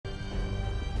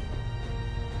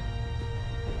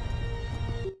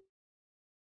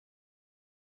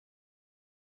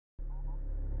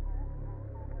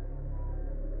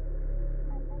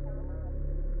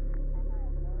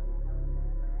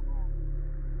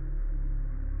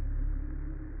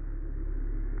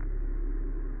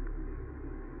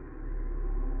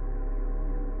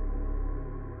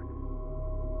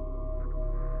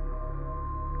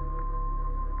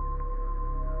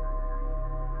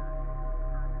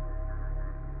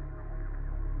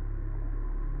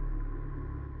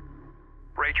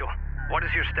Rachel. What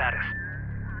is your status?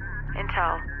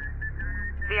 Intel.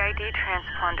 The ID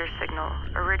transponder signal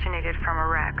originated from a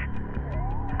wreck.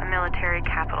 A military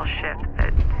capital ship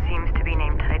that seems to be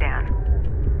named Tidan.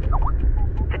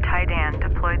 The Tidan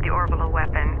deployed the orbital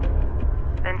weapon,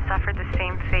 then suffered the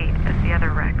same fate as the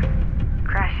other wrecks,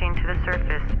 crashing to the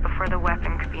surface before the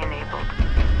weapon could be enabled.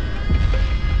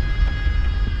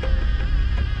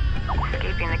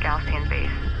 Escaping the Gaussian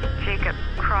base, Jacob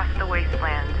crossed the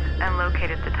wastelands and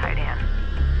located the Tidan.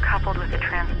 Coupled with a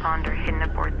transponder hidden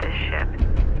aboard this ship,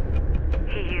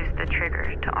 he used the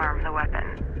trigger to arm the weapon.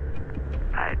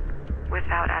 But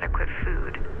without adequate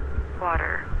food,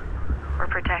 water, or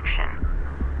protection,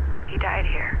 he died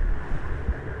here.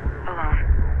 Alone.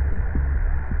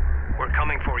 We're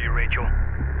coming for you, Rachel.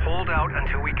 Hold out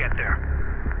until we get there.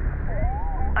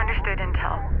 Understood,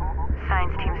 Intel.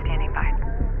 Science team standing by.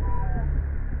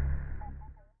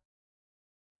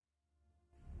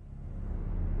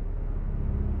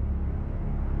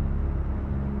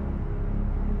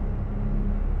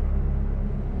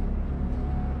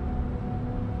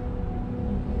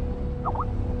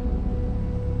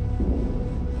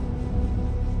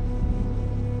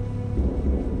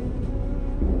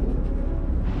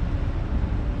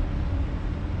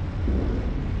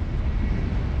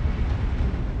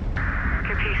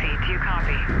 Do you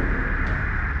copy?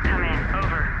 Come in.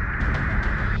 Over.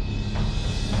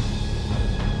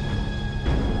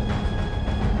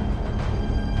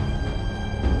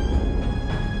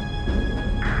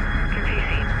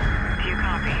 Capisi, do you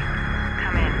copy?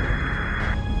 Come in.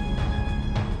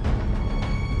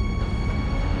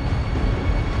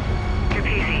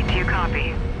 Capisi, do you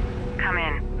copy? Come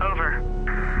in. Over.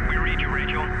 We read you,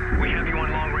 Rachel. We have you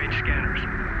on long-range scanners.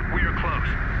 We are close.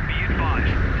 Be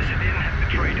advised, the Civilian has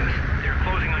betrayed us. They're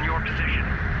closing on your position.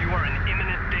 You are in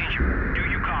imminent danger. Do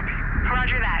you copy?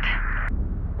 Roger that.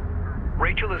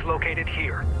 Rachel is located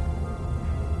here.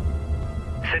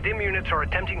 Sedim units are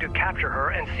attempting to capture her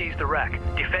and seize the wreck.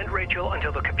 Defend Rachel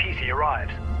until the Capisi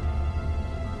arrives.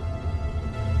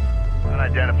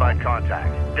 Unidentified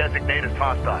contact. Designate as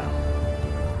hostile.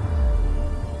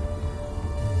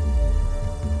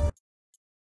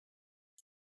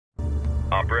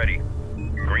 Op ready.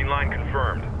 Green line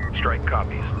confirmed. Strike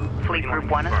copies. Fleet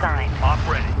Group 1 assigned. Op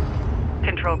ready.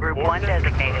 Control Group 1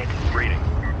 designated. Reading.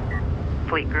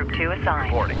 Fleet Group 2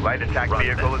 assigned. Reporting. Light attack Run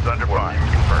vehicle them. is under fire.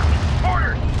 Confirmed.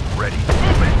 Orders! Ready.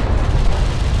 Movement!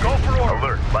 Go for order.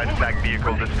 Alert. Light attack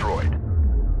vehicle destroyed.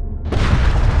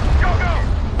 Go, go!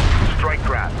 Strike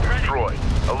craft destroyed.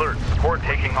 Alert. Support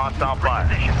taking hostile fire.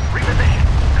 Reposition. Reposition.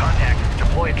 Contact.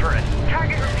 Deploy turret.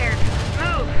 Target repaired.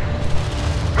 Move!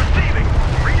 Receiving.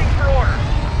 Reading for order.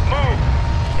 Move.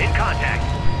 In contact.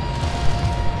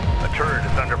 A turret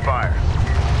is under fire.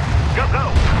 Go, go.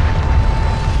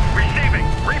 Receiving.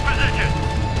 Reposition.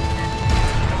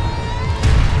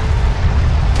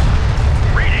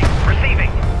 Reading.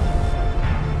 Receiving.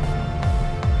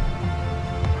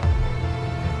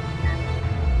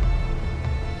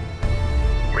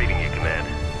 Reading you, Command.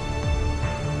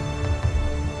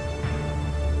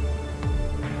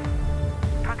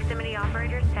 Proximity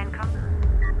operators, CENTCOM.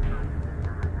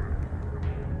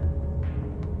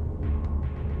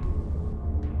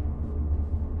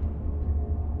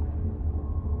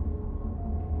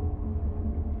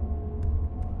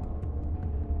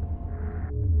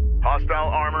 Hostile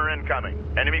armor incoming.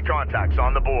 Enemy contacts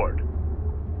on the board.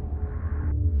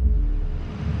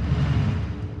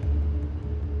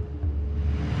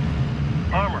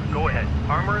 Armor, go ahead.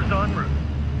 Armor is en route.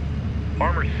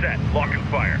 Armor set. Lock and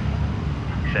fire.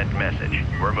 Sent message.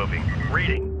 We're moving.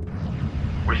 Reading.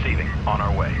 Receiving. On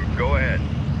our way. Go ahead.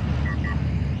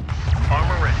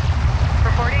 Armor ready.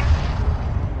 Reporting.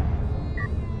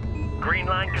 Green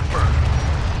line confirmed.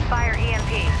 Fire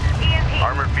EMP. EMP.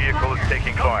 Armored vehicle is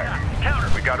taking fire. Counter.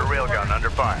 We got a railgun under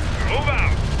fire. Move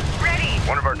out. Ready.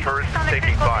 One of our turrets is On the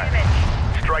taking critical fire.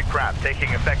 damage. Strike craft taking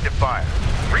effective fire.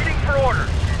 Reading for orders.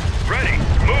 Ready.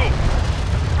 Move.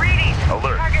 Reading.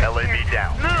 Alert. Target LAV repaired.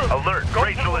 down. Move. Alert. Go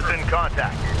Rachel is forward. in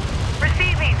contact.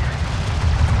 Receiving.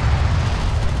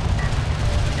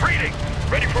 Reading.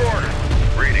 Ready for orders.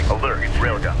 Reading. Alert.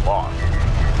 Railgun lost.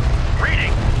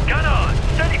 Reading. Gun on.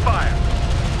 Steady fire.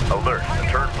 Alert. The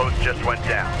turret post just went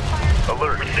down.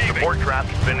 Alert. Receiving. Support craft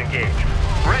has been engaged.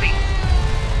 Ready.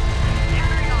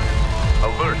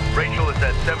 Alert. Rachel is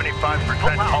at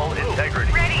 75% hull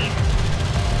integrity. Ready.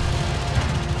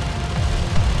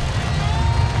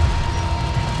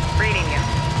 Reading you.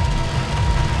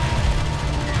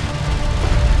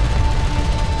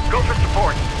 Go for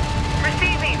support.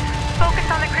 Receiving. Focus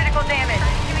on the critical damage.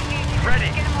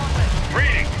 Ready.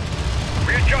 Reading.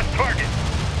 Readjust target.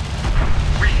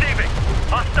 Receiving.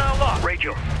 Hostile lock.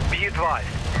 Rachel, be advised.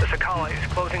 The Sakala is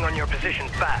closing on your position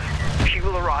fast. She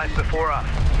will arrive before us.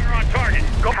 You're on target.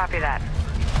 Go. Copy that.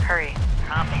 Hurry.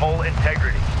 Hull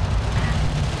integrity.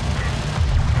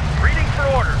 Reading for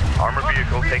orders. Armored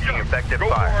vehicle taking effective Go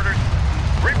fire. for orders.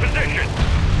 Reposition.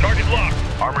 Target locked.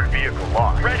 Armored vehicle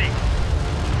locked. Ready.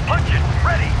 Punch it.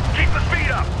 Ready. Keep the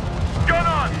speed up. Gun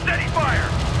on. Steady fire.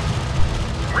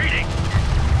 Reading.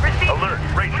 Receive. Alert.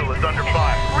 Rachel is under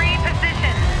fire.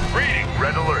 Reposition. Reading.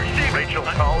 Red alert. Rachel's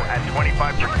hull at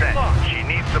 25%. She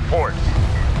needs support.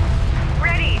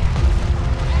 Ready.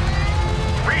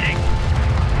 Reading.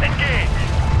 Engage.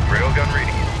 Railgun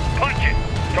reading. Punch it.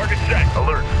 Target set.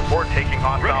 Alert. Support taking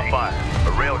hostile Ready. fire.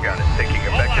 A railgun is taking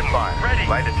effective fire. Ready.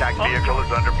 Light attack vehicle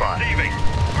is under fire. Receiving.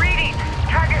 Reading.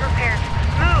 Target repaired.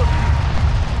 Move.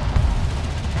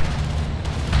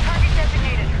 Target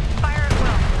designated. Fire at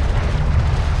will.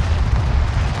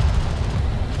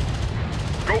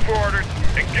 Go for orders.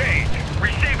 Engage.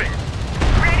 Receiving.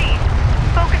 Ready.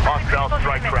 Focus on the Hostile critical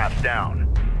strike segment. craft down.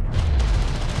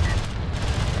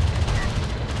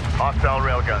 Hostile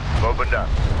railguns opened up.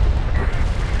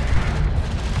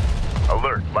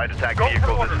 Alert. Light attack Go for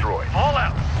vehicle orders. destroyed. All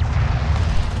out.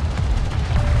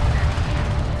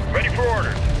 Ready for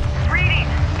orders. Reading.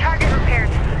 Target repaired.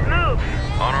 Move.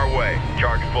 On our way.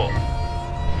 Charge full.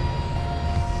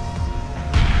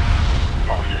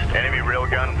 All systems. Enemy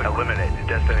railgun eliminated.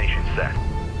 Destination set.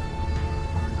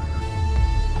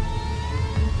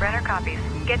 Renner copies.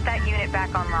 Get that unit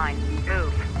back online.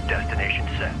 Move. Destination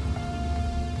set.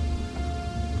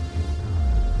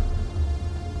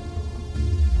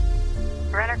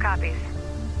 Renner copies.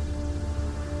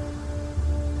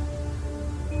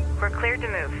 We're cleared to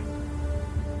move.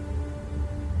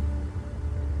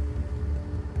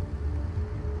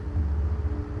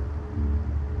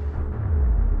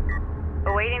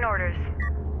 Awaiting orders.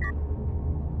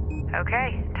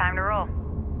 Okay, time to roll.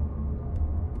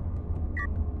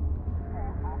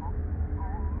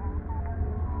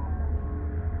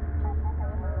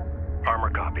 Armor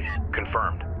copies.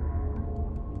 Confirmed.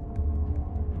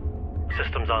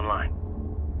 Systems online.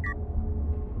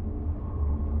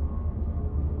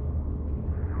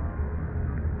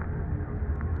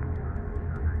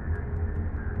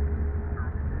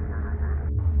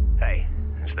 Hey,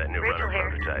 it's that new Rachel runner here.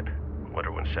 prototype.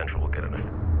 Wonder when Central will get it.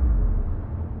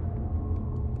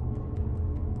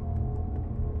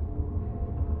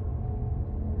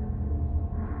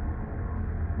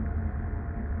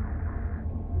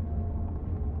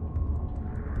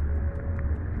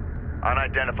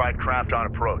 Unidentified craft on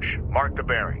approach. Mark the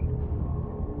bearing.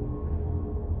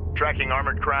 Tracking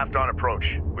armored craft on approach.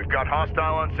 We've got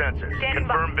hostile on sensors. Standing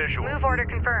Confirm by. visual. Move order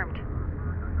confirmed.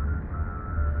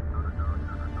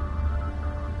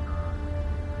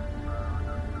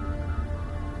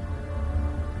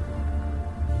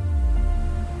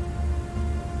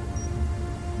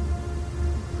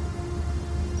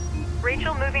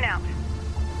 Rachel moving out.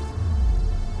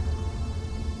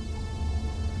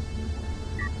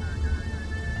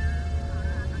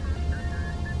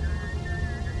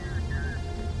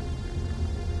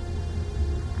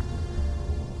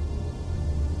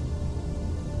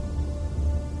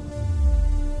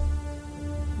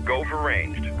 Go for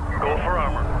ranged. Go for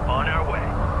armor. On our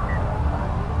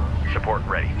way. Support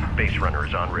ready. Base runner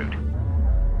is en route.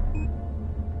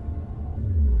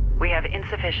 We have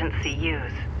insufficient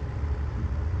CUs.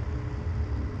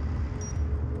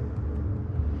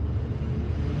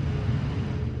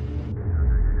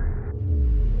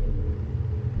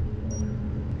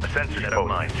 The sensors Set up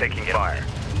mine. post taking fire.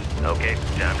 Okay,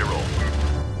 time to roll.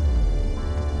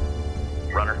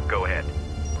 Runner, go ahead.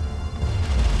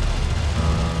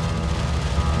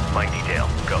 Mine detail,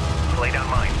 go. Lay down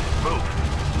mines. Move.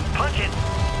 Punch it.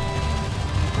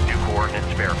 New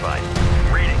coordinates verified.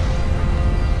 Reading.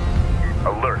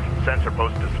 Alert. Sensor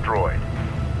post destroyed.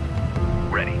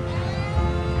 Ready.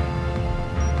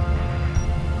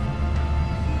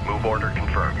 Move order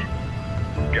confirmed.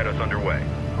 Get us underway.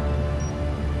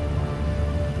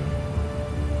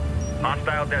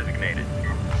 Hostile designated.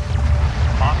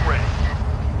 Op ready.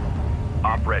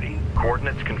 Op ready.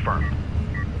 Coordinates confirmed.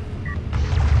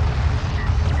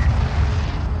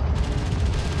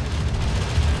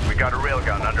 We got a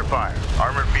railgun under fire.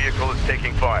 Armored vehicle is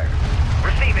taking fire.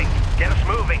 Receiving. Get us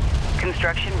moving.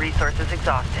 Construction resources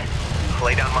exhausted.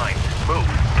 Lay down mines. Move.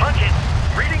 Punch it.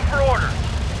 Reading for order.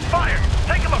 Fire.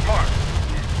 Take them apart.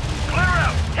 Clear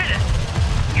out. Hit it.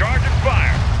 Charge and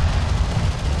fire.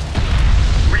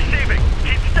 Receiving.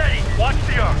 Keep steady. Watch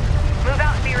the arc. Move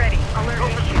out and be ready. Alert. Go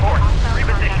for support.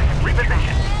 Reposition.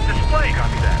 Reposition. Display.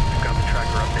 Copy that. We've got the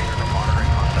tracker updated and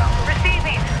monitoring hostile.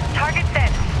 Receiving. Target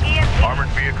set. EMP. Armored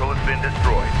vehicle has been destroyed.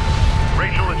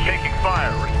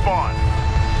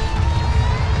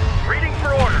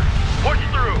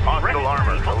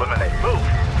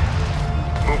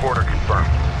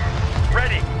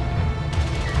 Ready.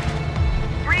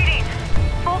 Reading.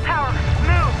 Full power.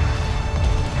 Move.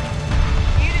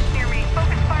 Units near me.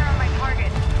 Focus fire on my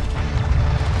target.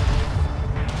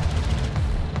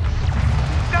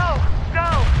 Go!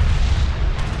 Go!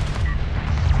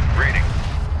 Reading.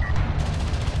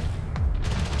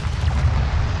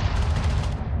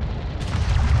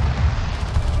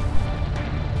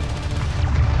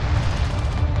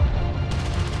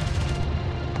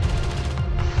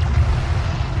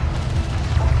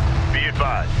 Be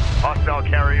advised. Hostile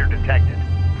carrier detected.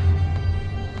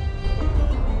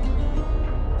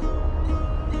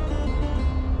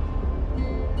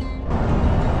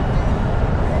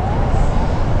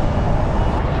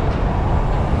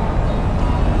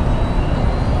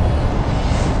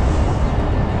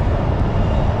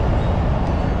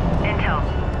 Intel.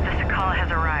 The Sakala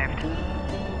has arrived.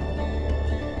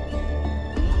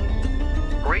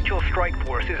 Rachel's strike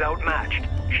force is outmatched.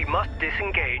 She must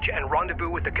disengage and rendezvous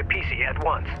with the Capisi at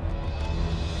once.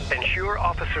 Ensure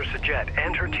Officer Sajet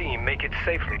and her team make it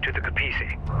safely to the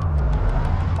Capisi.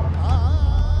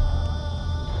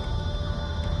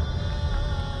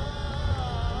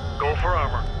 Go for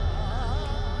armor.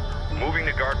 Moving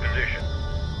to guard position.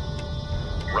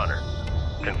 Runner.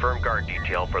 Confirm guard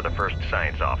detail for the first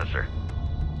science officer.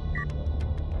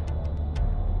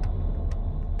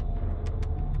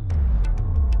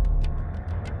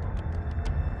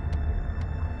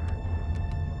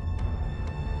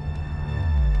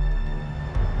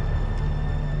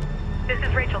 This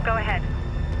is Rachel. Go ahead.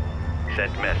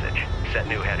 Sent message. Set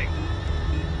new heading.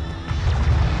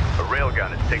 A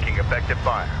railgun is taking effective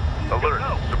fire. Alert.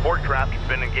 Go. Support craft has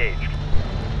been engaged.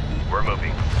 We're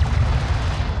moving.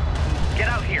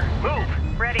 Get out here. Move.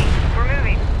 Ready. We're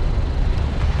moving.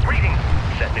 Reading.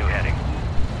 Set new heading.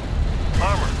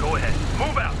 Armor, go ahead.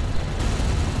 Move out.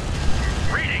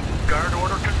 Reading. Guard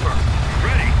order confirmed.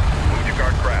 Ready. Move to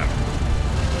guard craft.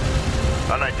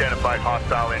 Unidentified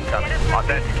hostile incoming.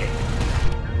 Authenticate.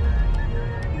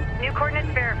 New coordinates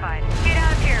verified. Get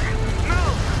out of here.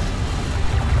 Move.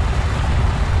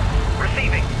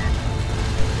 Receiving.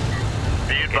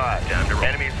 Be advised. Time to roll.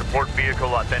 Enemy support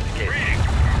vehicle authenticated. Reading.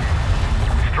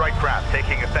 Strike craft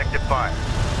taking effective fire.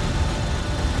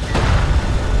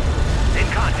 In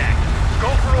contact.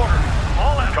 Go for order.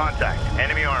 All out. Contact.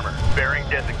 Enemy armor. Bearing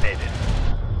designated.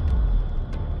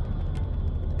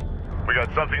 We got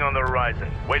something on the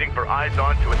horizon. Waiting for eyes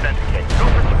on to authenticate. Go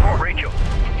for support, Rachel.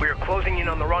 We are closing in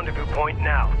on the rendezvous point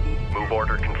now. Move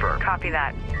order confirmed. Copy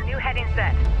that. New heading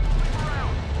set.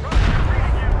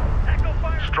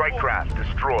 Strike craft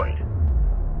destroyed.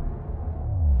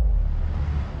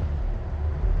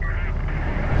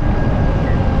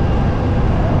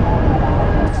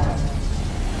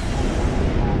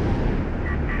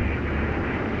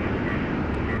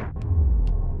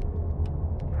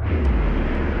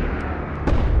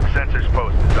 Sensors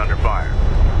post is under fire.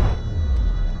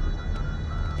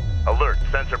 Alert,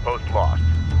 sensor post lost.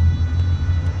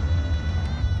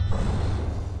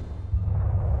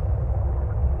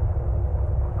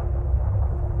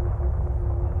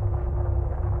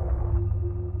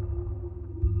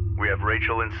 We have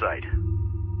Rachel in sight.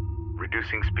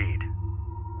 Reducing speed.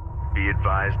 Be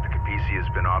advised, the Capisi has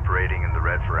been operating in the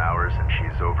red for hours and she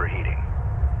is overheating.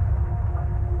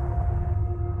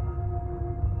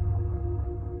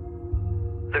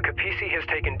 The Capisi has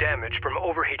taken damage from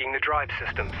overheating the drive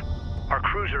systems. Our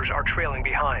cruisers are trailing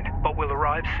behind, but will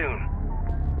arrive soon.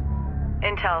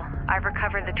 Intel, I've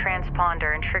recovered the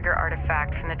transponder and trigger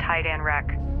artifact from the Tidan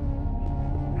wreck.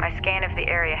 My scan of the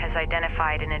area has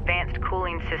identified an advanced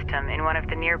cooling system in one of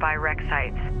the nearby wreck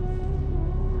sites.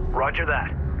 Roger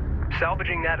that.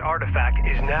 Salvaging that artifact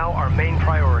is now our main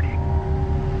priority.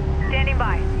 Standing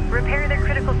by. Repair the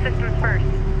critical systems first.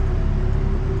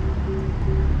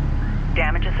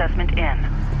 Damage assessment in.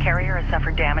 Carrier has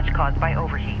suffered damage caused by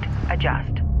overheat.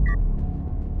 Adjust.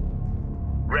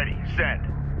 Ready, send.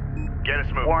 Get us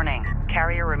moving. Warning.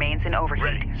 Carrier remains in overheat.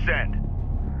 Ready, send.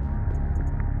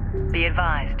 Be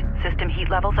advised. System heat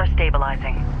levels are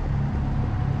stabilizing.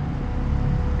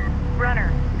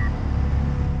 Runner.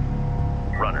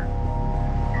 Runner.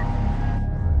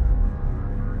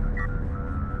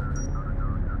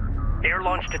 Air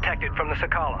launch detected from the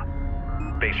Sakala.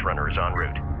 Base runner is en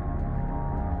route.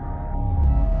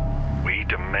 We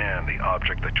demand the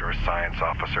object that your science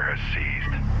officer has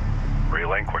seized.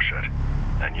 Relinquish it,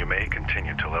 and you may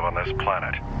continue to live on this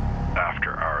planet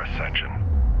after our ascension.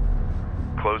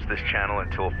 Close this channel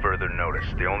until further notice.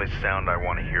 The only sound I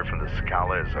want to hear from the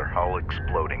Sakala is our hull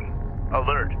exploding.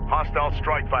 Alert! Hostile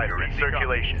strike fighter in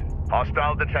circulation.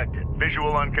 Hostile detected.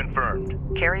 Visual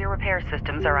unconfirmed. Carrier repair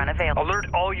systems are unavailable. Alert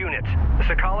all units. The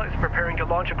Sakala is preparing to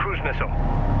launch a cruise missile.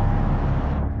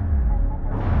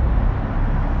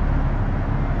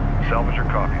 Salvage your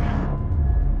copies.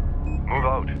 Move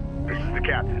out. This is the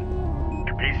captain.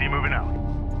 Capisi moving out.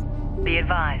 Be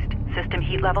advised, system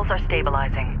heat levels are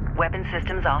stabilizing. Weapon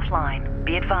systems offline.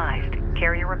 Be advised,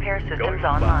 carrier repair systems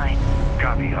online.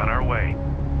 Copy, on our way.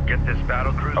 Get this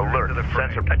battle cruiser Alert. to the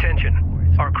front. Sensor.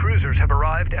 Attention. Our cruisers have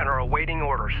arrived and are awaiting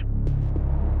orders.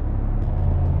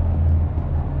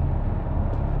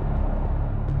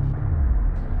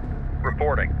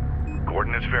 Reporting.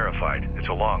 Coordinates verified. It's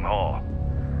a long haul.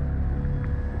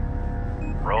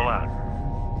 Roll out.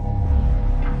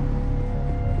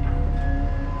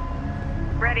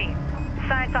 Ready.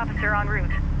 Science officer en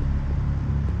route.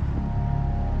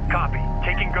 Copy.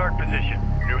 Taking guard position.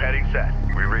 New heading set.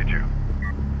 We read you.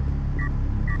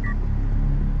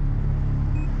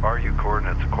 RU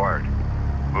coordinates acquired.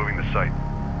 Moving the site.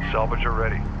 Salvager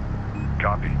ready.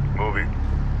 Copy. Moving.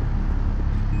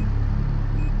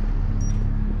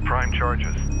 Prime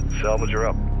charges. Salvager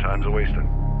up. Time's a-wasting.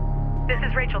 This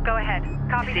is Rachel. Go ahead.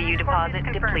 Copy. CU deposit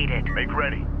depleted. Make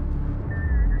ready.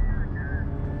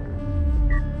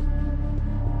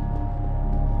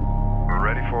 We're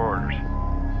ready for orders.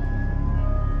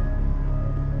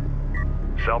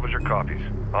 Salvager copies.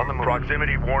 On the move.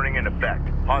 Proximity warning in effect.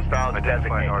 Hostile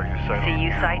Identify designated. RU site. CU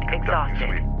site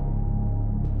exhausted.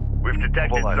 We've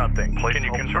detected Mobile something. Place Can you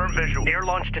home confirm service. visual? Air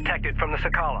launch detected from the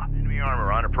Sakala. Enemy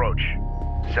armor on approach.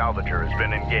 Salvager has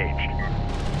been engaged.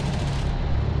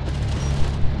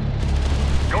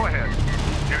 Go ahead.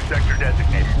 New sector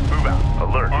designated. Move out.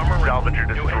 Alert. Armor ready. Salvager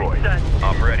New destroyed. heading set.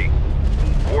 Op ready.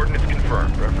 Coordinates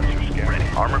confirmed. Reference your scan. Ready.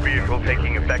 Armor vehicle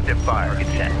taking effective fire. Target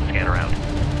set. Scan around.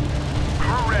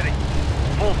 Crew ready.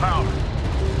 Full power.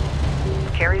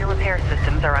 Carrier repair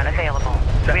systems are unavailable.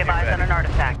 Set We have eyes ready. on an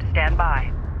artifact. Stand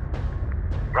by.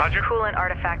 Roger. Coolant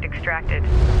artifact extracted.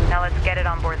 Now let's get it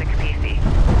on board the Capisi.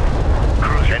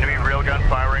 Cruise. Enemy railgun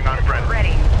firing on friendly.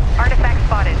 Ready. Artifact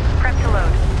spotted. Prep to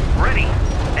load. Ready.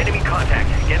 Enemy contact.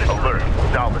 Get us Alert.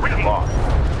 Salvager Ready.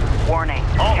 lost. Warning,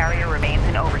 Oh. carrier remains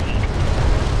in overheat.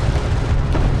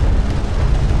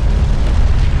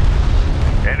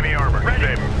 Enemy armor. Ready.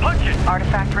 Disabled. Punch it.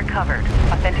 Artifact recovered.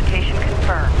 Authentication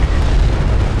confirmed.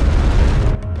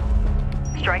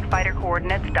 Strike fighter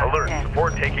coordinates dialed Alert. in.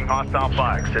 Support taking hostile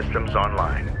fire. Systems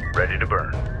online. Ready to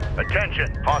burn.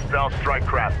 Attention. Hostile strike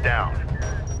craft down.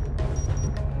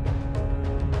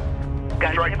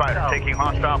 Gunship Strike fighter go. taking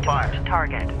hostile fire. To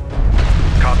target.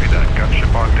 Copy that.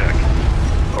 Gunship on deck.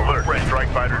 Alert. Strike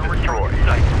fighter destroyed.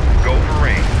 Sight. Go for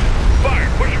range. Fire.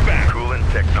 Push it back.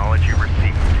 Coolant technology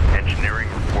received. Engineering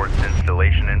reports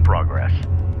installation in progress.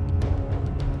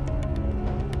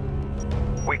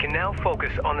 We can now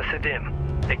focus on the Sedim.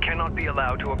 They cannot be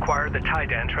allowed to acquire the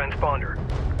Taidan transponder.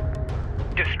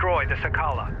 Destroy the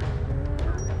Sakala.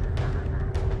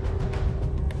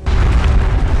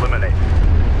 Eliminate.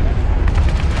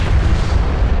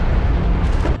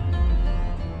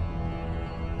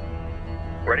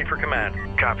 Ready for command.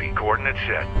 Copy. Coordinates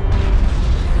set.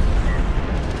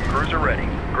 Cruiser ready.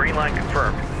 Green line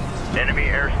confirmed. Enemy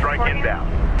airstrike inbound.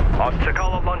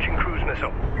 Sakala launching cruise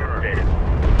missile. Dated.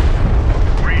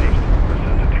 Reading.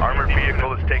 Armored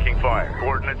vehicle is taking fire.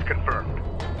 Coordinates confirmed.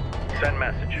 Send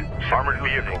message. Armored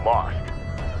vehicle lost.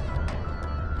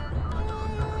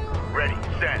 Ready.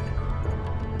 Send.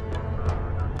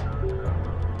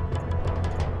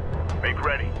 Make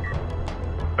ready.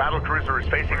 Battle cruiser is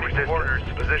facing resistance.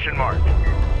 Position marked.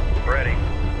 Ready.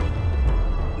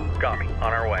 Copy.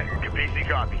 On our way. Capisi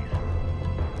copies.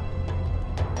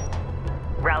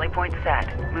 Rally point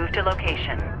set. Move to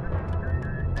location.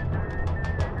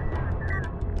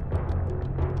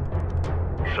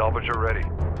 Salvager ready.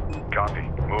 Copy.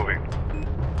 Moving.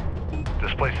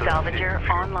 Display system. Salvager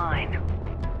online.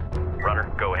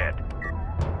 Runner, go ahead.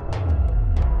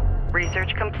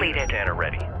 Research completed. Scanner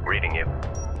ready. Reading you.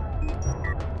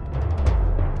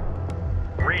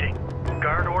 Reading.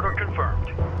 Guard order confirmed.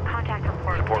 Contact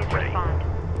report. Support Please ready.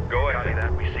 respond. Go ahead. Copy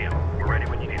that. We see him. We're ready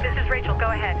when you need This us. is Rachel. Go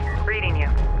ahead. Reading you.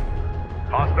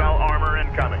 Hostile armor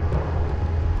incoming.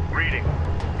 Reading.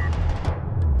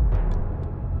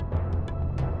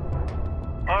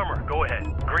 Armor, go ahead.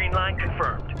 Green line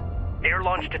confirmed. Air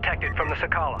launch detected from the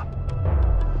Sakala.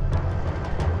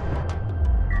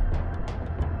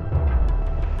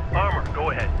 Armor, go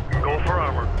ahead. Go for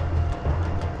armor.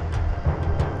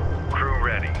 Crew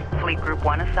ready. Fleet Group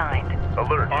 1 assigned.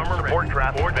 Alert. Armor Support ready.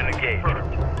 craft has been engaged.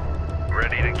 Confirmed.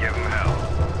 Ready to give them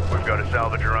hell. We've got a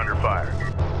salvager under fire.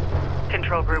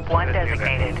 Control Group 1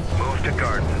 designated. Move to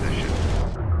guard position.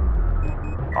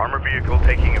 Armor vehicle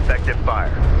taking effective fire.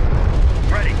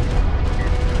 Ready.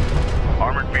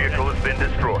 Armored vehicle has been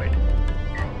destroyed.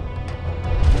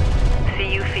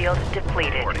 CU field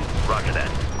depleted. Reporting. Roger that.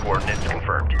 Coordinates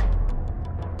confirmed.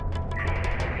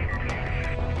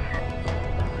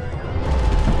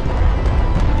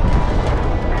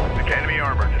 Enemy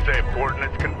armor disabled.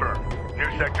 Coordinates confirmed. New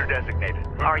sector designated.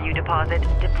 RU deposit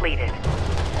depleted.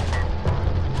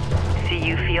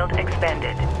 CU field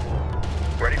expended.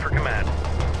 Ready for command.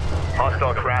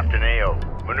 Hostile craft in AO.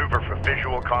 Maneuver for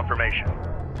visual confirmation.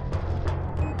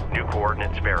 New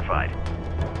coordinates verified.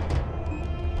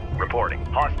 Reporting.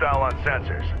 Hostile on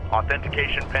sensors.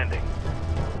 Authentication pending.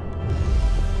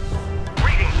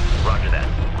 Reading. Roger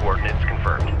that. Coordinates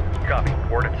confirmed. Copy.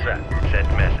 Coordinates set. Send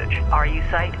message. RU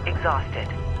site exhausted.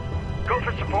 Go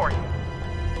for support.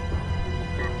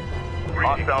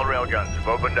 Hostile railguns have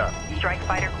opened up. Strike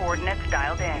fighter coordinates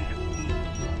dialed in.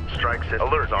 Strike system.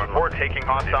 Alert on board taking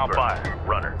hostile fire.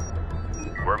 Runner.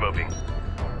 We're moving.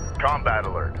 Combat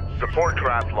alert. Support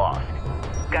craft lost.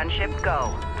 Gunship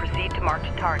go. Proceed to marked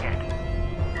target.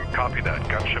 Copy that.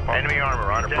 Gunship on. Enemy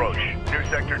armor on approach. New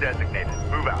sector designated.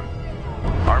 Move out.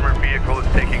 Armored vehicle is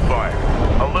taking fire.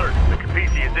 Alert. The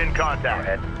Capisi is in contact.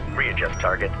 Go ahead. Readjust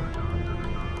target.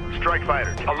 Strike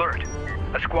fighter. Alert.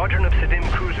 A squadron of Sedim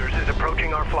cruisers is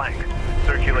approaching our flank.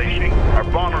 Circulation. Our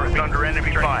bomber is under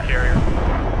enemy fire. Carrier.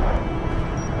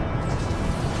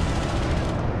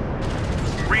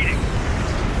 Reading.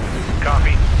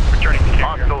 Copy. Returning to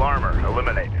carrier. Hostile armor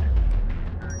eliminated.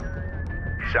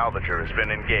 Salvager has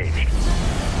been engaged.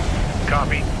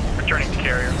 Copy. Returning to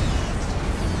carrier.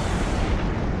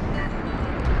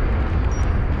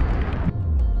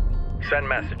 Send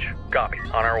message. Copy.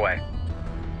 On our way.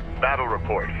 Battle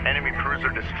report. Enemy cruiser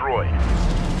destroyed.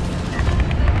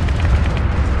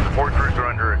 Support cruiser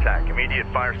under attack. Immediate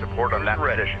fire support on that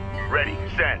position. Ready.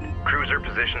 Send. Cruiser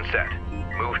position set.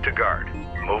 Move to guard.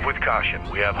 Move with caution.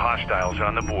 We have hostiles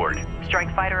on the board.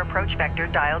 Strike fighter approach vector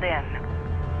dialed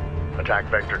in. Attack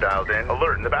vector dialed in.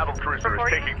 Alert. The battle cruiser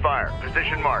Reporting. is taking fire.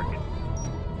 Position marked.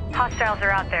 Hostiles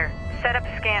are out there. Set up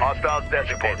scanner. Hostiles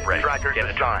designated. Support ready. Trackers Get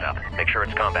it assigned. up. Make sure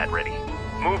it's combat ready.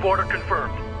 Move order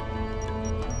confirmed.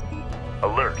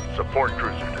 Alert. Support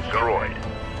cruiser destroyed.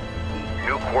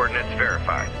 New coordinates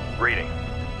verified. Reading.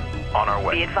 On our Be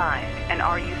way. advised, an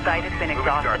RU site has been Moving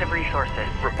exhausted guard. of resources.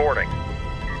 Reporting.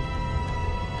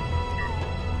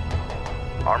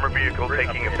 Armor vehicle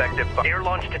taking effective fire. Air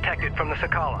launch detected from the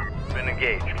Sakala. Been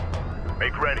engaged.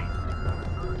 Make ready.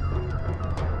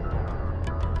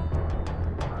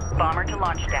 Bomber to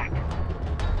launch deck.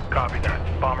 Copy that.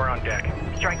 Bomber on deck.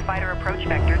 Strike fighter approach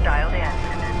vector dialed in.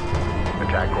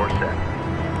 Attack course set.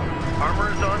 Armor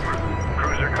is en route.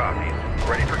 Cruiser copies.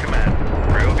 Ready for command.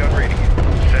 Railgun reading.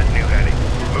 Set new heading.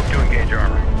 Move to engage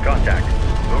armor. Contact.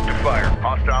 Move to fire.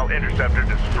 Hostile interceptor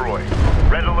destroyed.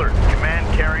 Red alert. Command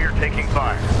carrier taking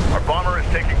fire. Our bomber is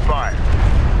taking fire.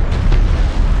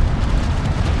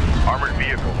 Armored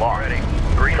vehicle lost. Ready.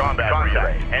 Green combat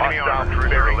relay. Enemy armor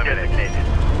cruiser eliminated.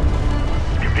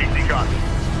 Capisi copy.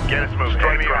 Get us moving.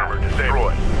 Enemy armor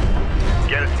destroyed.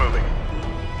 Get us moving.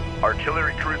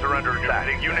 Artillery cruiser under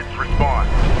attack. Units respond.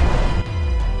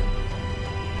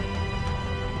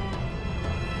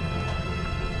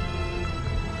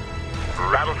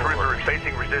 Battle cruiser is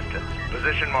facing resistance.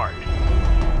 Position marked.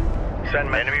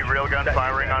 Send Enemy railgun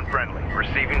firing on friendly.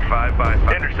 Receiving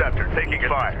 5x5. Interceptor taking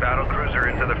fire. Battle cruiser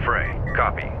into the fray.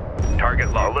 Copy.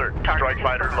 Target low. Alert. Target Strike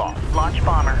fighter confirmed. lost. Launch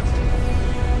bomber.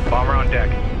 Bomber on deck.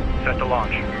 Set to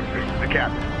launch. This is the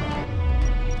captain.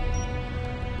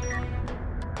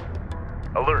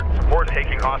 Alert. Support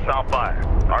taking hostile fire.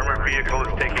 Armored vehicle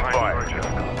is taking fire.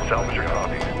 Salvager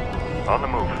copies. On the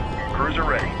move. Cruiser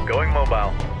ready. Going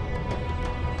mobile.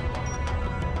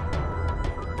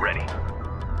 Ready.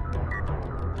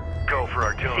 Go for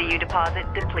artillery. CU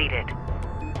deposit depleted.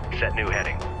 Set new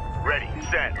heading. Ready.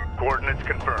 Send. Coordinates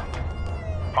confirmed.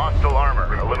 Hostile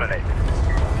armor eliminated.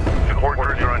 Support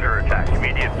cruiser under attack.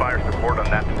 Immediate fire support on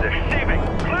that position. Receiving.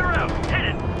 Clear out. Hit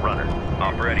it. Runner.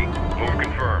 Op ready. Move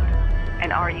confirmed.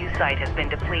 An RU site has been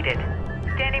depleted.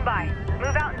 Standing by.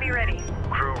 Move out and be ready.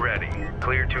 Crew ready.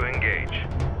 Clear to engage.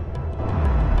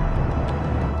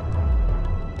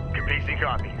 Capisi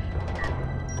copies.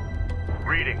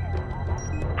 Reading.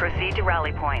 Proceed to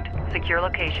rally point. Secure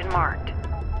location marked.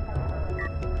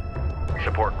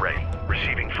 Support ready.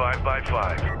 Receiving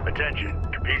 5x5. Attention.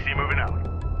 Capisi moving out.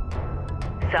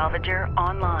 Salvager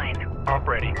online. Op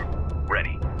ready.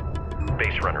 Ready.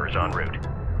 Base runner is en route.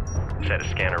 Set a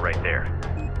scanner right there.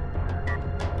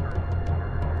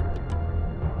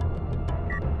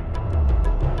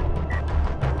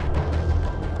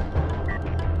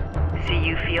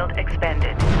 CU field field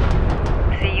expended.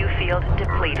 CU field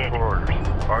depleted. Orders.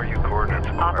 RU coordinates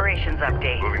acquired. Operations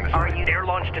update. Moving the RU Air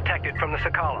launch detected from the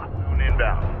Sakala.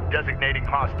 Inbound. Designating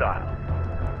hostile.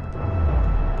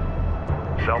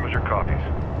 Salvage your copies.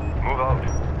 Move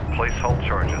out. Place hull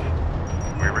charges.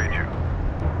 We read you.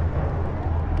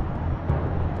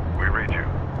 We read you.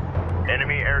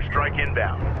 Enemy airstrike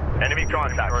inbound. Enemy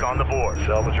contacts on the board.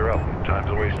 Salvage her up. Time's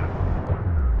wasted.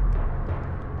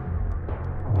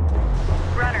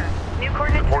 Runner, new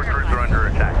coordinates. Support cruiser under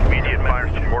attack. Immediate fire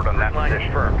support on that Line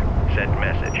position. confirmed. Send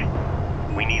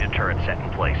message. We need a turret set in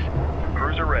place.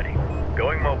 Cruiser ready.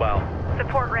 Going mobile.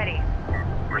 Support ready.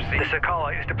 The Receive.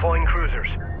 Sakala is deploying cruisers.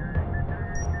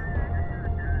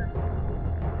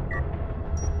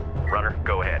 Runner,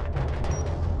 go ahead.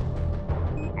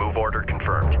 Move order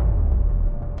confirmed.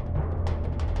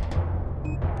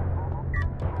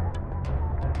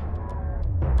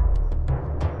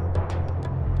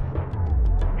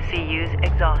 CU's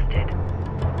exhausted.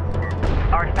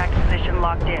 Artifact position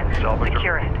locked in. Salvage.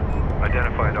 Secure it.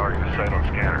 Identified RU site on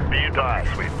scanner. Be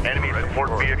advised. Sweet. Enemy Ready support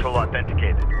for orders. vehicle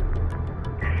authenticated.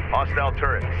 Hostile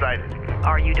turret sighted.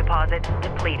 RU deposit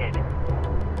depleted.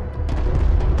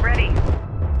 Ready.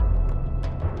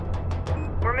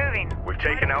 We're moving. We've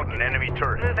taken out an enemy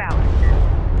turret. Move out.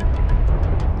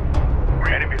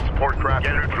 Enemy support craft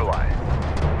neutralized.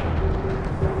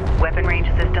 Weapon range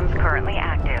systems currently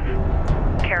active.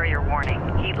 Carrier warning.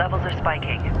 Heat levels are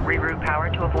spiking. Reroute power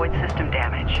to avoid system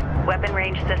damage. Weapon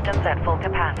range systems at full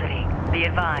capacity. Be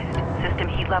advised. System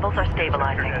heat levels are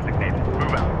stabilizing. Designated.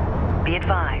 Move out. Be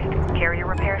advised. Carrier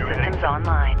repair systems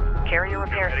online. Carrier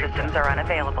repair systems are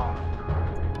unavailable.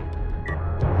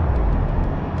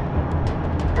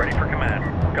 Ready for command.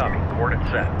 Copy. Coordinates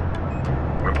set.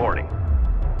 Reporting.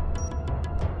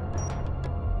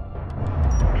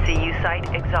 CU site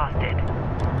exhausted.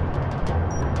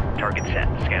 Target set.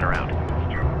 Scanner out.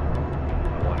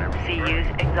 CU's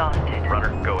exhausted.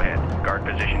 Runner, go ahead. Guard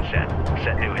position set.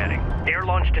 Set new heading. Air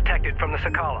launch detected from the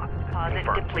Sakala. Deposit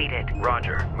Confirmed. depleted.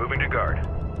 Roger. Moving to guard.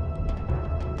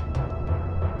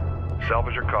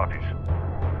 Salvage your copies.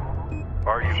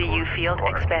 RU CU coordinates field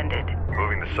acquired. expended.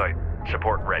 Moving the site.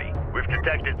 Support ready. We've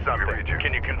detected something. read you.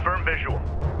 Can you confirm visual?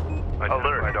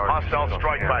 Alert. Identified RU Hostile site on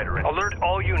strike scanner. fighter. Alert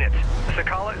all units. The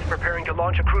Sakala is preparing to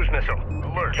launch a cruise missile.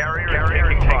 Alert. Carrier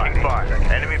is taking fire.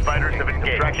 Enemy fighters have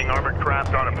engaged. Tracking armored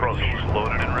craft on approach.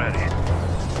 Loaded and ready.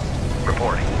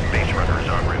 Reporting. Base runner is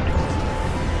en route.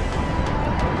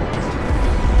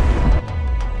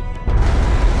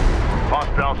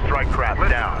 Hostile strike craft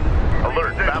down.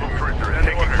 Alert. Battle cruiser is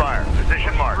taking fire.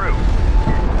 Position marked.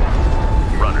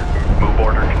 Runner. Move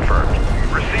order confirmed.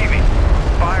 Receiving.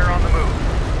 Fire on the move.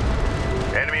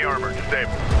 Enemy armor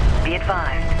disabled. Be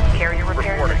advised. Carrier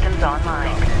repair Reporting. systems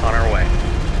online. On our way.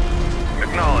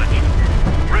 Acknowledged.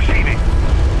 Receiving.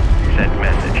 Send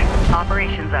message.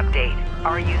 Operations update.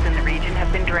 RUs in the region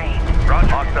have been drained. Roger.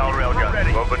 Hostile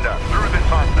railgun opened up. Through this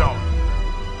hot zone.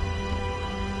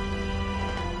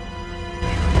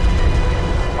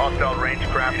 Hostile range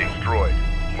craft destroyed.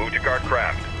 Move to guard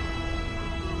craft.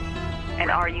 An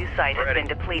RU site has Ready. been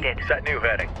depleted. Set new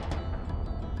heading.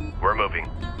 We're moving.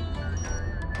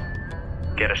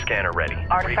 Get a scanner ready.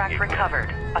 Artifact Reading you.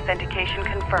 recovered. Authentication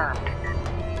confirmed.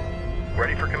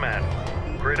 Ready for command.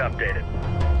 Grid updated.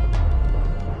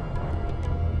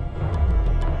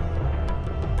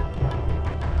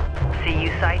 CU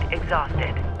site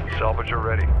exhausted. Salvage are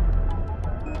ready.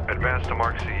 Advance to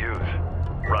mark CUs.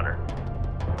 Runner.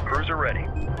 Cruiser ready.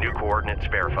 New coordinates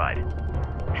verified.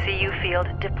 CU field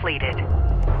depleted.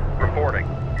 Reporting.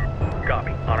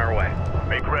 Copy. On our way.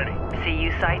 Make ready.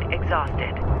 CU site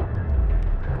exhausted.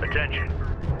 Attention.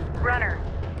 Runner.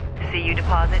 CU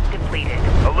deposit depleted.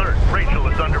 Alert. Rachel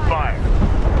is under fire.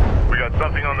 We got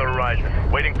something on the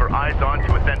horizon. Waiting for eyes on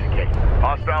to authenticate.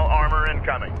 Hostile armor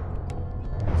incoming.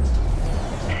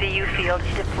 CU field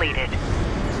depleted.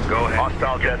 Go ahead.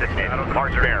 Hostile designated.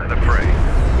 Mark bearing. The fray.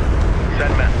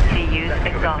 Send message. CU's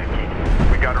exhausted.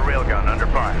 We got a railgun under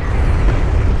fire.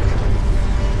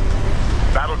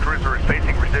 Battle cruiser is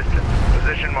facing resistance.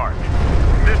 Position marked.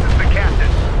 This is the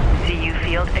captain. CU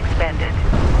field expended.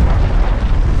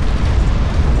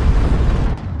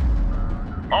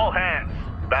 All hands.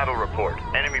 Battle report.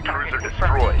 Enemy cruiser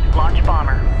destroyed. Launch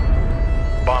bomber.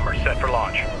 Bomber set for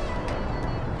launch.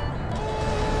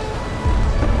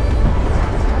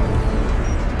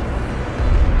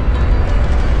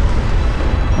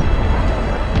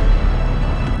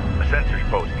 The sensors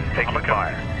post is taking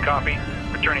fire. Copy.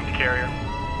 Returning to carrier.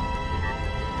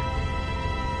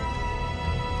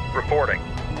 Reporting.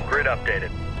 Grid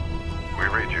updated. We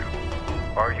read you.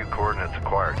 RU coordinates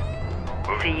acquired.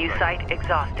 Moving CU to site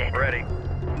exhausted. Ready.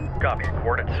 Copy.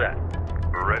 Coordinates set.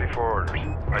 We're ready for orders.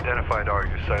 Identified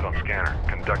RU site on scanner.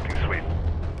 Conducting sweep.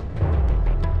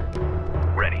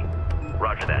 Ready.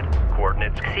 Roger that.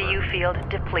 Coordinates confirmed. CU field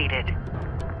depleted.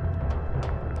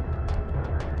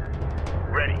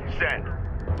 Ready. Send.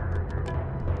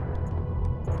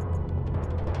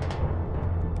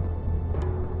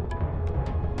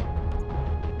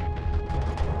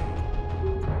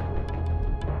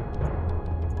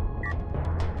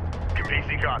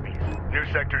 PC copies. New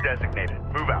sector designated.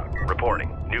 Move out. Reporting.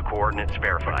 New coordinates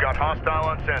verified. Got hostile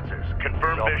on sensors.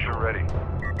 Confirm visual. ready.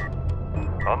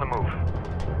 On the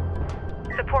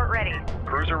move. Support ready.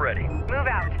 Cruiser ready. Move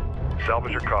out.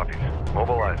 Salvage your copies.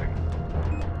 Mobilizing.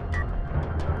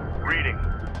 Reading.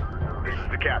 This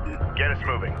is the captain. Get us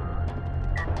moving.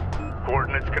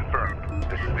 Coordinates confirmed.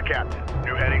 This is the captain.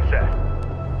 New heading set.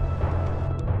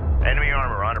 Enemy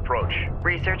armor on approach.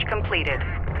 Research completed.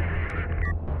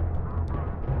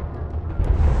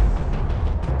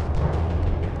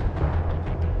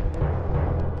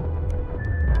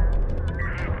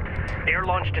 Air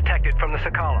launch detected from the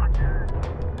Sakala.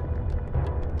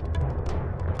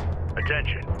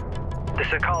 Attention. The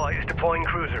Sakala is deploying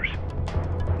cruisers.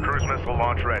 Cruise missile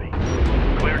launch ready.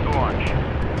 Cleared to launch.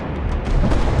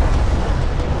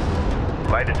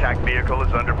 Light attack vehicle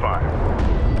is under fire.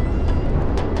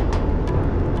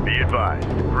 Be advised.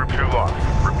 Group 2 lost.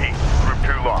 Repeat.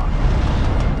 Group 2 lost.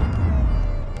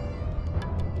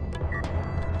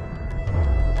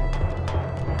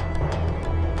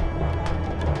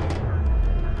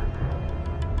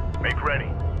 Make ready.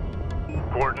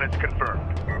 Coordinates confirmed.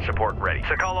 Support ready.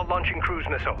 Sakala launching cruise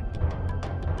missile.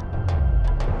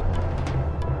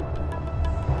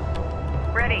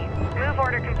 Ready. Move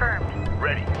order confirmed.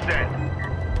 Ready. Send.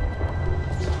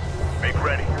 Make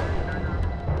ready.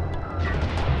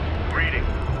 Reading.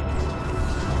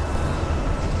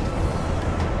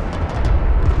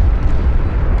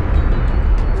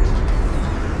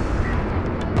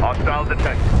 Hostile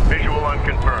detected. Visual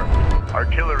unconfirmed.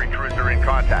 Artillery cruiser in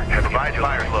contact. Provide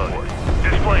fire load.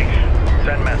 Displace.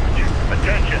 Send message.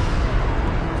 Attention.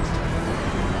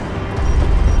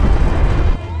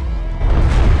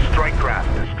 Strike craft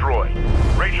destroyed.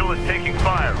 Rachel is taking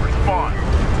fire. Respond.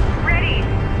 Ready.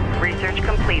 Research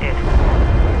completed.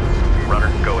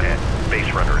 Runner, go ahead.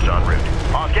 Base runner is en route.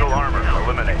 Hostile armor.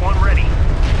 Eliminate. One ready.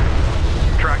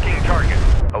 Tracking target.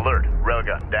 Alert.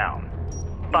 Railgun down.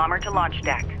 Bomber to launch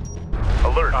deck.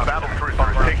 Alert. Battle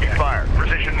cruiser is taking fire.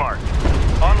 Position marked.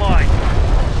 Online.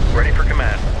 Ready for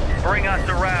command. Bring us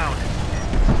around.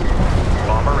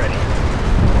 Bomber ready.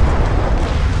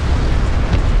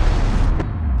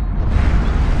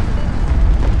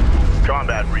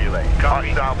 Combat relay.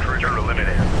 Hostile cruiser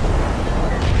eliminated.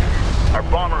 Our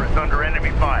bomber is under enemy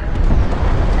fire.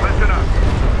 Listen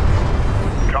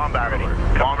up. Combat alert.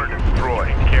 Bomber destroyed.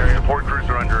 Carrier support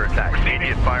cruiser under attack.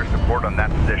 Immediate fire support on that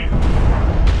position.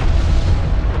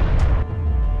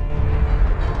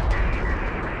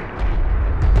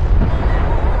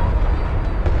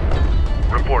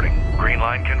 Reporting. Green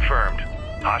line confirmed.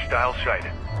 Hostile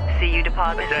sighted. CU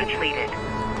deposit Attention. completed.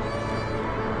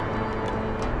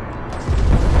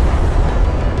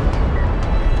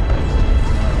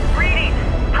 Reading.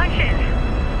 Punch it.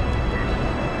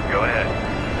 Go ahead.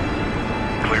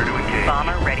 Clear to engage.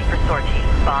 Bomber ready for sortie.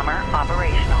 Bomber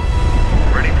operational.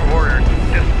 Ready for orders.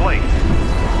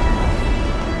 Displace.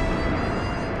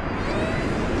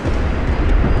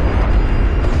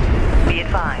 Be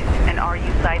advised, an RU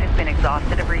site has been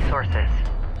exhausted of resources.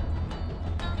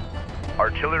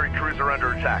 Artillery cruiser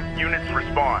under attack. Units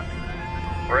respond.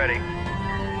 Ready.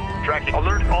 Tracking.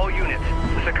 Alert all units.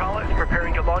 The Sakala is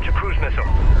preparing to launch a cruise missile.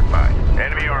 Fine.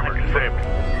 Enemy armor disabled.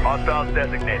 Hostiles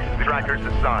designated. Trackers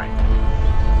assigned.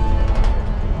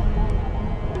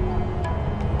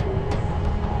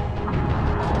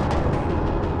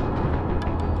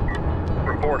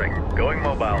 Reporting. Going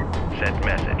mobile. Send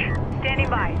message. Standing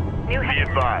by. New Be heading.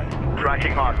 advised.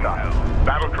 Tracking hostile.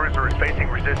 Battle cruiser is facing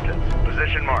resistance.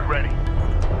 Position marked. Ready.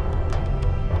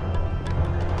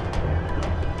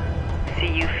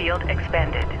 CU field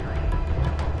expended.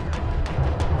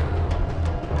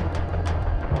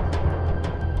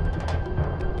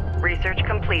 Research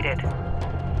completed.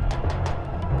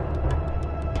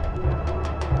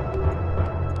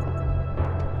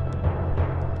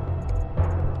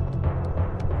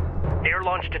 Air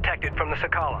launch detected from the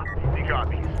Sakala. He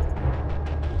copies.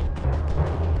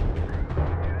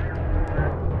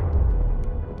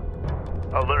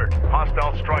 Alert.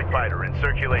 Hostile strike fighter in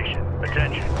circulation.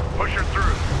 Attention. Push her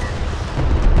through.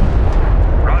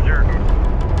 Roger.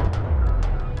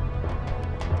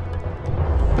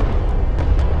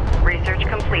 Research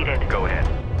completed. Go ahead.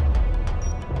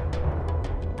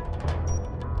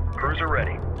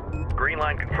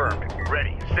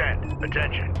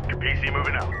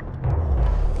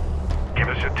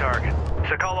 us a target.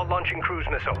 Sakala launching cruise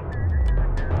missile.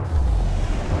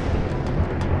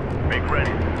 Make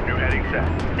ready. New heading set.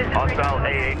 Hostile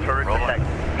AA turret detected.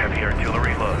 Heavy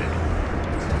artillery loaded.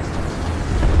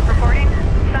 Reporting.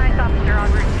 Science officer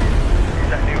en route.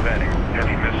 Set new heading.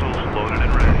 Heavy missiles loaded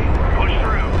and ready. Push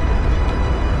through.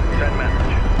 Send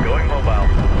message. Going mobile.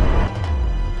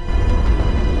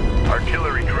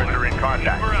 Artillery cruiser in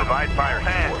contact. Provide fire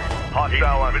support.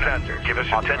 Hostile on sensors. Give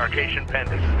us authentication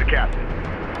pending. This is the captain.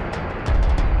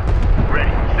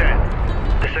 Ready. Set.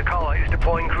 The Sakala is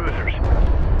deploying cruisers.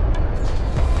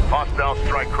 Hostile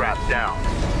strike craft down.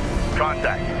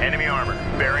 Contact. Enemy armor.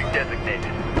 Bearing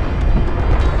designated.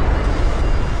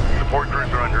 Support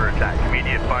cruiser under attack.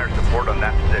 Immediate fire support on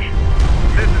that position.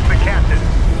 This is the captain.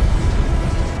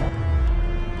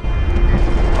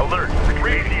 Alert. The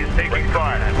Crazy is taking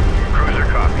fire. Cruiser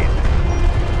copies.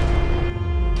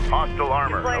 Hostile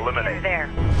armor eliminated. There.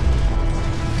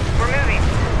 We're moving.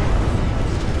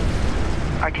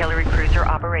 Artillery cruiser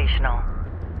operational.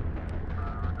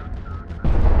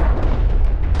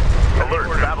 Alert.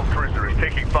 Battle cruiser is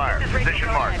taking fire. Position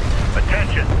mark.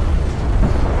 Attention.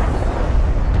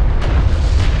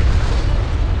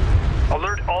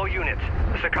 Alert all units.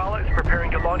 The Sakala is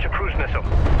preparing to launch a cruise missile.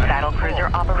 Battle cruiser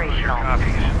operational.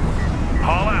 Copies.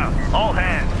 Haul out. All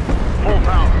hands. Full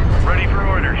power. Ready for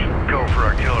orders. Go for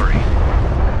artillery.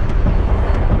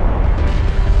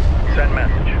 Send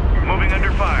message. Moving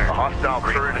under fire. A hostile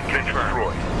turret has been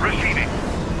destroyed. Receiving.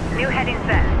 New heading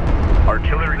set.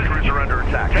 Artillery cruiser under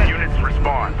attack. Units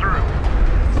respond. Through.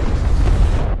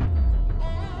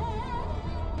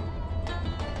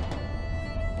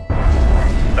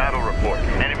 Battle report.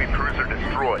 Enemy cruiser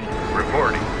destroyed.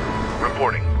 Reporting.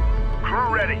 Reporting.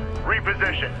 Crew ready.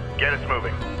 Reposition. Get us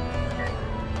moving.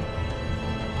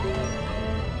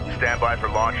 Stand by for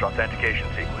launch authentication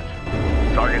sequence.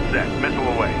 Target set. Missile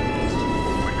away.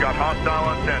 We've got hostile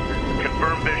on sensors.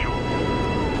 Confirm visual.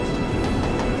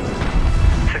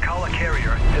 Sakala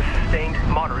carrier has sustained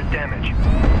moderate damage.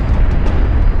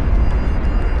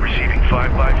 Receiving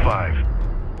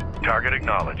 5x5. Target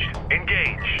acknowledged.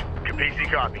 Engage. Capisi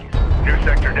copies. New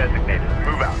sector designated.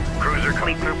 Move out. Cruiser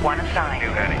Fleet Group 1 assigned.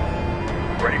 New heading.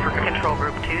 Ready for Control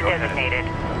Group 2 designated.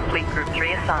 Fleet Group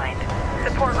 3 assigned.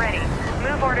 Support ready.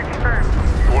 Move order confirmed.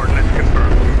 Coordinates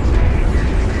confirmed.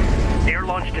 Air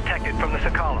launch detected from the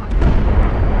Sakala.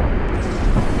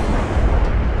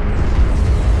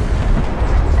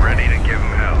 Ready to give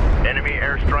them hell. Enemy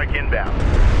airstrike inbound.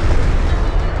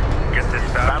 Get this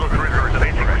Battle cruiser is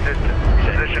facing resistance.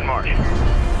 Position march.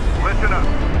 Listen up.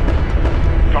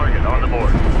 Target on the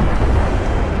board.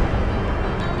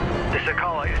 The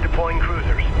Sakala is deploying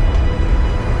cruisers.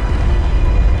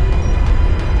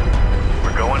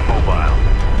 We're going mobile.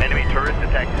 Enemy turret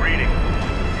detect reading.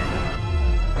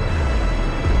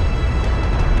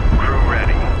 Crew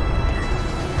ready.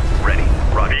 Ready.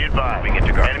 Run. Be advised. Moving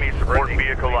into guard. Enemy support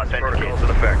vehicle authenticated. Protocols in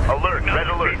effect. Alert. Red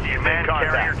alert. Man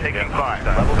Contact. carrier taking fire.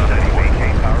 Level steady.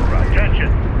 Maintain power right. Attention.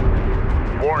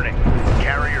 Warning.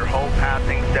 Carrier hull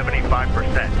passing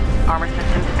 75%. Armor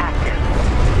systems active.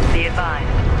 Be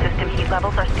advised. System heat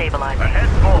levels are stabilizing. Ahead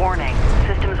full. Warning.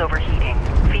 Systems overheating.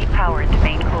 Feed power into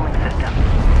main cooling system.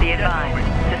 Be advised.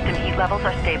 System heat levels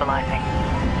are stabilizing.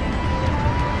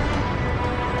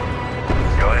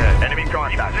 Go ahead. Enemy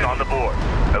contacts on the board.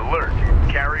 Alert.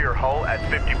 Carrier hull at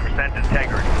 50%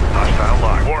 integrity. Hostile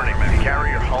lock. Warning.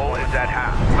 Carrier hull is at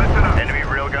half. Listen up. Enemy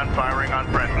railgun firing on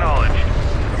friendly. Acknowledged.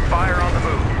 Fire on the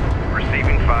move.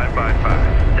 Receiving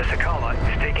 5x5. The Sakala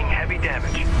is taking heavy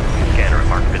damage. Scanner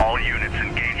marked. All units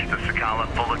engaged the Sakala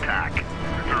full attack.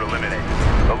 Cruiser eliminated.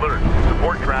 Alert.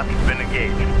 Support craft has been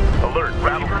engaged. Alert.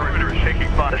 Battle cruiser is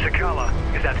taking fire. The Sakala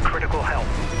is at critical health.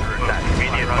 Attack.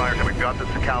 Immediate fire. We've got the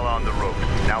Sakala on the ropes.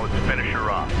 Now let's finish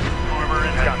her off. Armor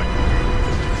incoming.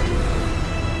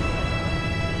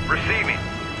 Receiving.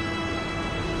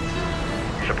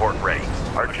 Support ready.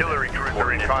 Artillery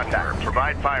cruiser in contact.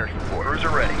 Provide fire support. Cruiser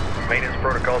ready. Maintenance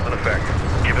protocols in effect.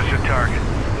 Give us a target.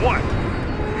 One.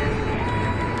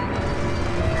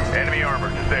 Enemy armor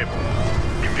disabled.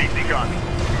 Capisi copy.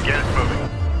 Get us moving.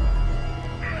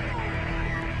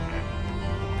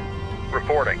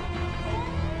 Reporting.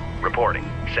 Reporting.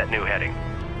 Set new heading.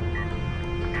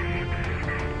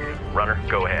 Runner,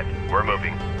 go ahead. We're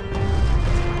moving.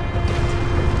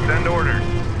 Send orders.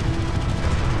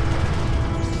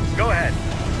 Go ahead.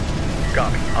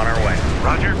 Copy. On our way.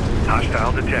 Roger.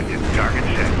 Hostile detected. Target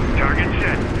set. Target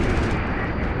set.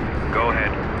 Go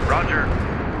ahead. Roger.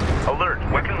 Alert.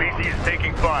 Weapon PC is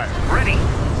taking fire. Ready.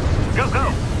 Go, go.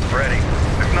 Ready.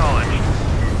 Acknowledged.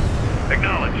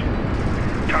 Acknowledged.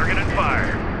 Target and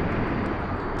fire.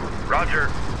 Roger.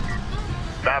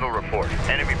 Battle report.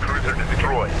 Enemy cruiser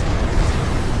destroyed.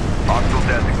 Hostile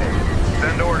designated.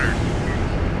 Send orders.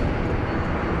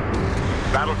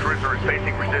 Battle cruiser is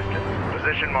facing resistance.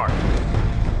 Position marked.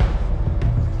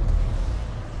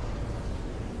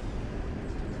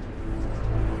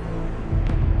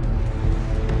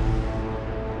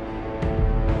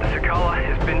 The Sakala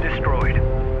has been destroyed.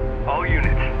 All units,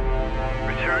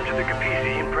 return to the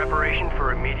Kapisi in preparation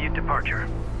for immediate departure.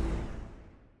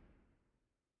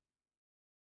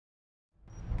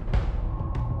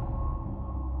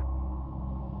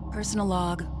 Personal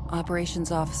log,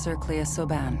 Operations Officer Clea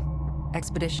Soban,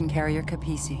 Expedition Carrier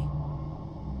Kapisi.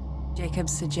 Jacob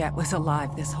Sajet was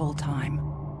alive this whole time.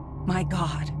 My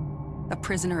God, a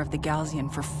prisoner of the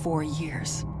Galzian for 4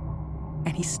 years.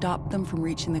 And he stopped them from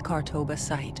reaching the Kartoba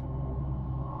site.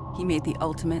 He made the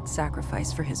ultimate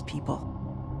sacrifice for his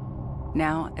people.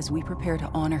 Now, as we prepare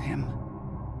to honor him,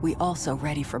 we also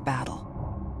ready for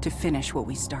battle, to finish what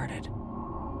we started.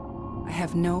 I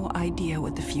have no idea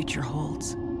what the future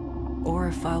holds, or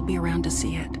if I'll be around to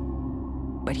see it.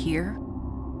 But here,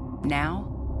 now,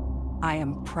 I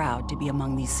am proud to be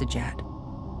among these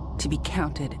Sajet, to be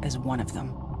counted as one of them,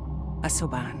 a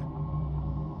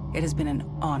Soban. It has been an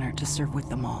honor to serve with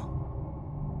them all.